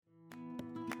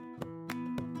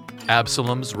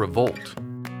Absalom's revolt.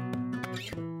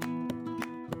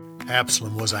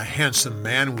 Absalom was a handsome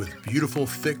man with beautiful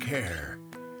thick hair.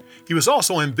 He was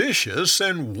also ambitious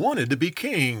and wanted to be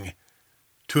king.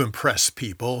 To impress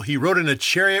people, he rode in a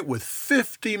chariot with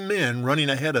 50 men running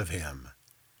ahead of him.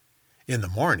 In the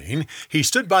morning, he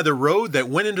stood by the road that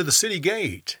went into the city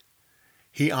gate.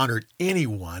 He honored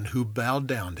anyone who bowed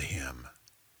down to him.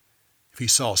 If he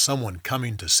saw someone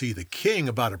coming to see the king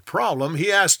about a problem,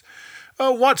 he asked,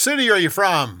 "What city are you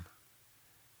from?"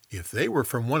 If they were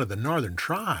from one of the northern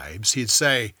tribes, he'd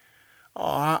say,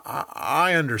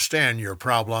 I understand your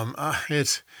problem.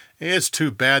 It's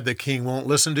too bad the king won't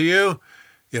listen to you.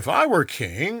 If I were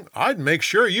king, I'd make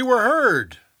sure you were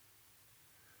heard."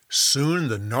 Soon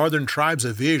the northern tribes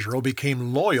of Israel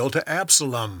became loyal to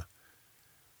Absalom.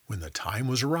 When the time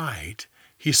was right,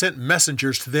 he sent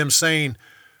messengers to them saying,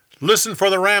 "Listen for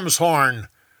the ram's horn.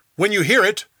 When you hear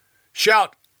it,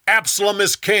 shout, 'Absalom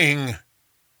is king.'"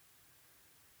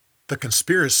 The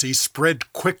conspiracy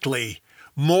spread quickly.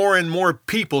 More and more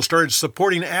people started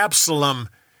supporting Absalom.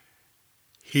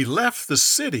 He left the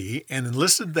city and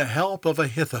enlisted the help of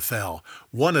Ahithophel,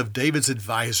 one of David's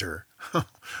advisors.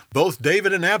 Both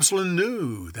David and Absalom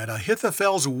knew that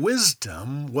Ahithophel's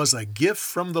wisdom was a gift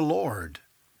from the Lord.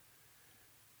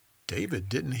 David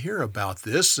didn't hear about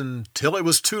this until it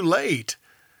was too late.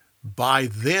 By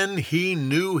then he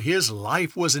knew his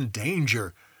life was in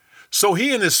danger. So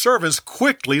he and his servants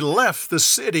quickly left the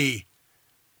city.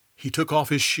 He took off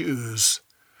his shoes,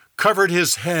 covered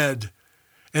his head,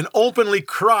 and openly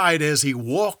cried as he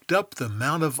walked up the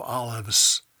Mount of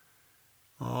Olives.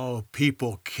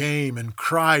 People came and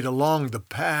cried along the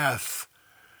path.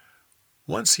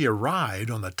 Once he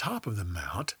arrived on the top of the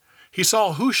mount, he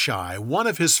saw Hushai, one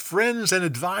of his friends and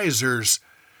advisors.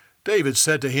 David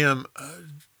said to him,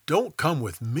 "Don't come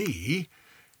with me.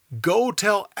 Go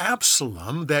tell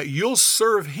Absalom that you'll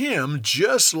serve him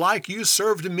just like you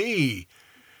served me.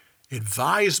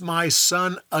 Advise my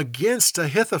son against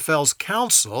Ahithophel's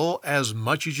counsel as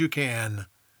much as you can."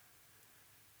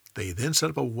 They then set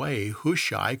up a way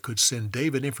Hushai could send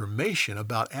David information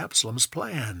about Absalom's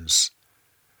plans.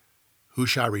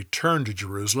 Hushai returned to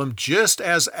Jerusalem just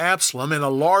as Absalom and a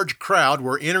large crowd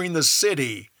were entering the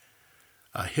city.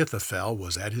 Ahithophel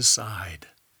was at his side.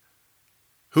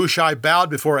 Hushai bowed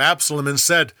before Absalom and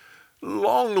said,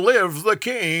 "Long live the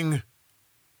king."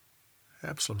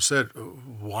 Absalom said,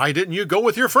 "Why didn't you go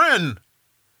with your friend?"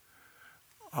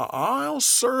 "I'll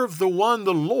serve the one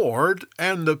the Lord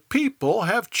and the people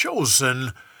have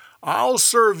chosen. I'll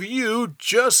serve you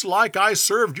just like I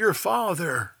served your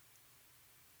father."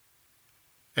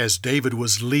 As David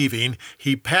was leaving,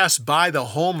 he passed by the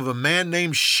home of a man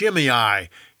named Shimei.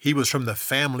 He was from the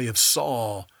family of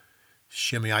Saul.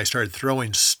 Shimei started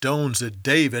throwing stones at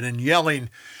David and yelling,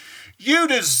 "You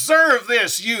deserve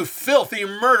this, you filthy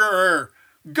murderer!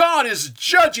 God is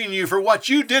judging you for what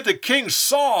you did to King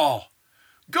Saul.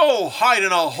 Go hide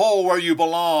in a hole where you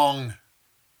belong."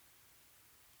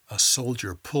 A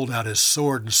soldier pulled out his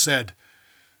sword and said,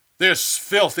 "This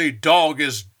filthy dog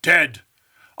is dead.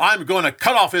 I'm going to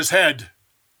cut off his head."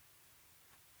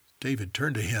 David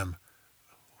turned to him.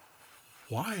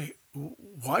 Why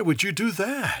would you do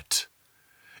that?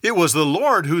 It was the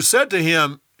Lord who said to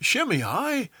him,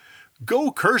 "Shimei,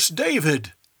 go curse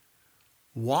David."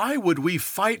 Why would we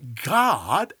fight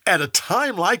God at a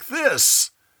time like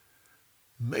this?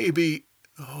 Maybe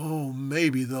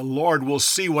the Lord will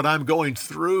see what I'm going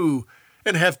through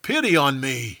and have pity on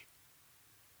me.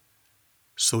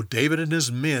 So David and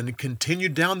his men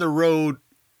continued down the road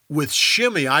with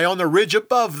Shimei on the ridge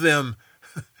above them.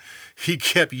 He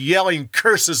kept yelling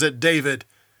curses at David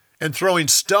and throwing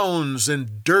stones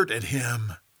and dirt at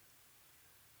him.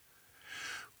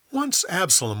 Once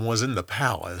Absalom was in the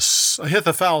palace,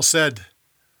 Ahithophel said,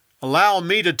 "Allow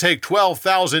me to take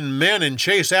 12,000 men and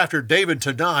chase after David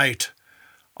tonight.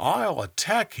 I'll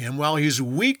attack him while he's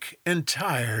weak and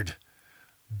tired.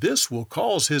 This will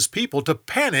cause his people to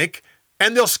panic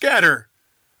and they'll scatter.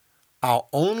 I'll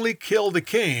only kill the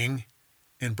king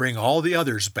and bring all the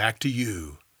others back to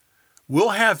you.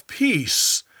 We'll have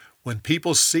peace when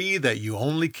people see that you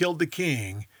only killed the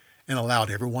king and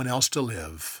allowed everyone else to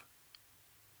live."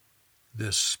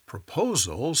 This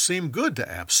proposal seemed good to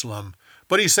Absalom,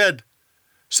 but he said,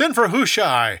 "Send for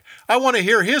Hushai. I want to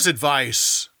hear his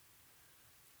advice."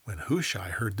 When Hushai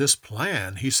heard this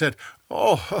plan, he said,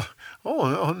 Oh,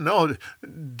 no,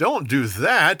 don't do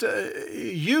that.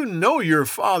 You know your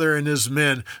father and his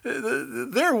men.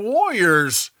 They're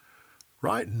warriors.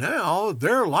 Right now,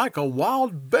 they're like a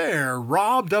wild bear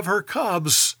robbed of her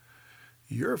cubs.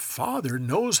 Your father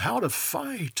knows how to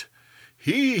fight.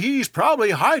 He's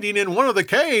probably hiding in one of the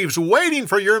caves, waiting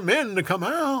for your men to come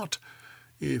out.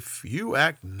 If you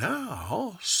act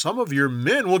now, some of your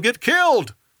men will get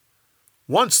killed.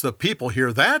 Once the people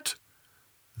hear that,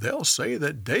 they'll say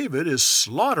that David is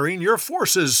slaughtering your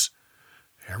forces.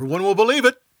 Everyone will believe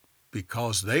it,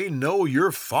 because they know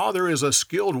your father is a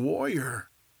skilled warrior.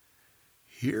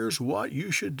 Here's what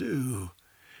you should do.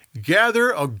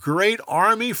 Gather a great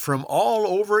army from all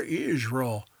over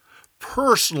Israel.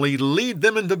 Personally lead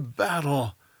them into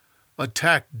battle.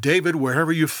 Attack David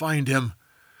wherever you find him.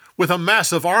 With a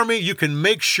massive army, you can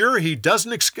make sure he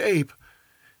doesn't escape.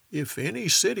 If any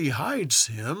city hides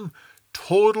him,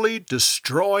 totally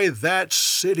destroy that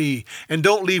city and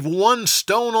don't leave one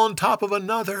stone on top of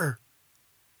another.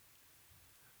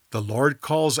 The Lord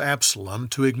calls Absalom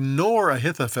to ignore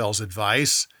Ahithophel's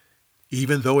advice,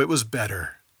 even though it was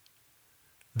better.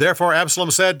 Therefore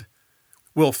Absalom said,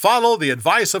 "We'll follow the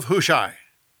advice of Hushai."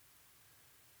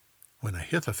 When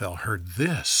Ahithophel heard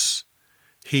this,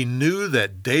 he knew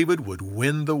that David would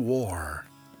win the war.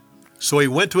 So he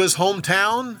went to his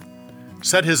hometown,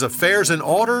 set his affairs in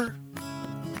order,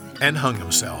 and hung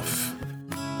himself.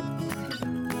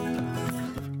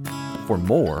 For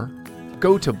more,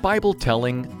 go to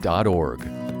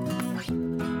BibleTelling.org.